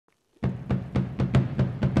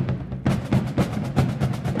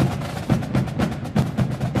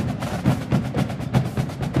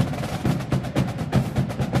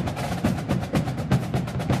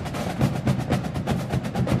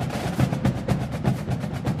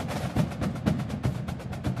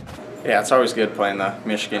Yeah, it's always good playing the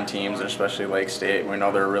Michigan teams, especially Lake State. We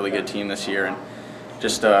know they're a really good team this year, and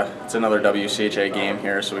just it's another WCHA game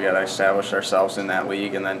here, so we got to establish ourselves in that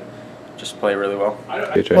league and then just play really well.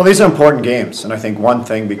 Well, these are important games, and I think one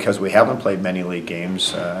thing, because we haven't played many league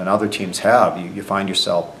games and other teams have, you find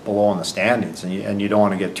yourself below in the standings, and you don't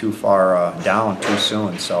want to get too far down too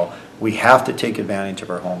soon. So we have to take advantage of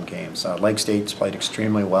our home games. Lake State's played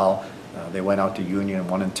extremely well. They went out to Union,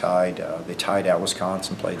 won and tied. They tied at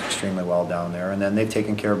Wisconsin, played extremely well down there, and then they've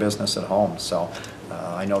taken care of business at home. So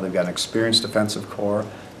I know they've got an experienced defensive core,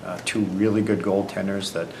 two really good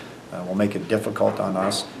goaltenders that will make it difficult on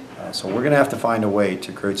us. So we're going to have to find a way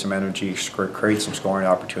to create some energy, create some scoring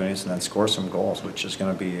opportunities, and then score some goals, which is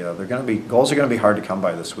going to be goals are going to be hard to come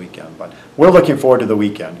by this weekend. But we're looking forward to the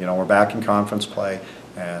weekend. You know, we're back in conference play,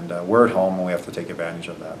 and we're at home, and we have to take advantage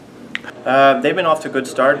of that. They've been off to a good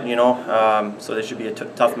start, you know, so this should be a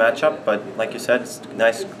tough matchup. But like you said, it's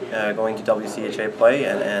nice going to WCHA play,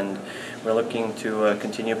 and we're looking to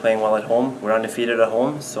continue playing well at home. We're undefeated at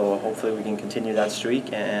home, so hopefully we can continue that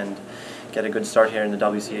streak and get a good start here in the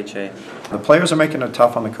WCHA. The players are making it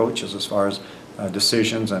tough on the coaches as far as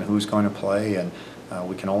decisions and who's going to play, and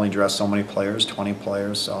we can only dress so many players, 20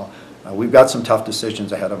 players, so we've got some tough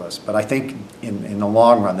decisions ahead of us. But I think in the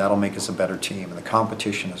long run, that'll make us a better team, and the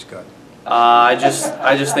competition is good. I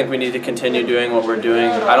just think we need to continue doing what we're doing.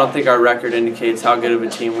 I don't think our record indicates how good of a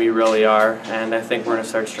team we really are, and I think we're going to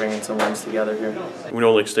start stringing some wins together here. We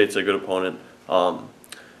know Lake State's a good opponent.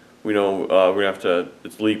 We know we're going to have to,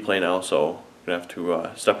 it's league play now, so we're going to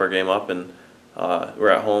have to step our game up, and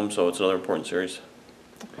we're at home, so it's another important series.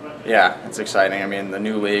 Yeah, it's exciting. I mean, the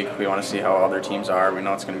new league, we want to see how other teams are. We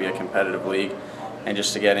know it's going to be a competitive league, and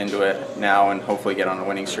just to get into it now and hopefully get on a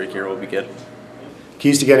winning streak here will be good.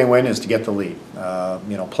 Keys to getting a win is to get the lead.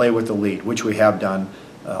 You know, play with the lead, which we have done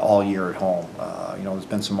all year at home. You know, there's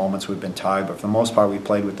been some moments we've been tied, but for the most part, we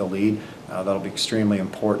played with the lead. That'll be extremely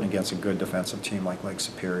important against a good defensive team like Lake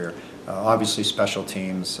Superior. Obviously, special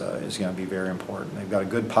teams is going to be very important. They've got a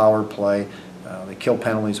good power play. They kill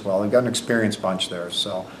penalties well. They've got an experienced bunch there,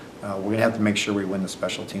 so we're going to have to make sure we win the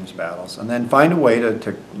special teams battles, and then find a way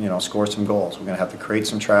to you know, score some goals. We're going to have to create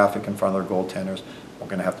some traffic in front of their goaltenders. We're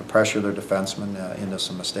going to have to pressure their defensemen into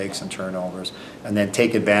some mistakes and turnovers, and then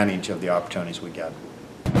take advantage of the opportunities we get.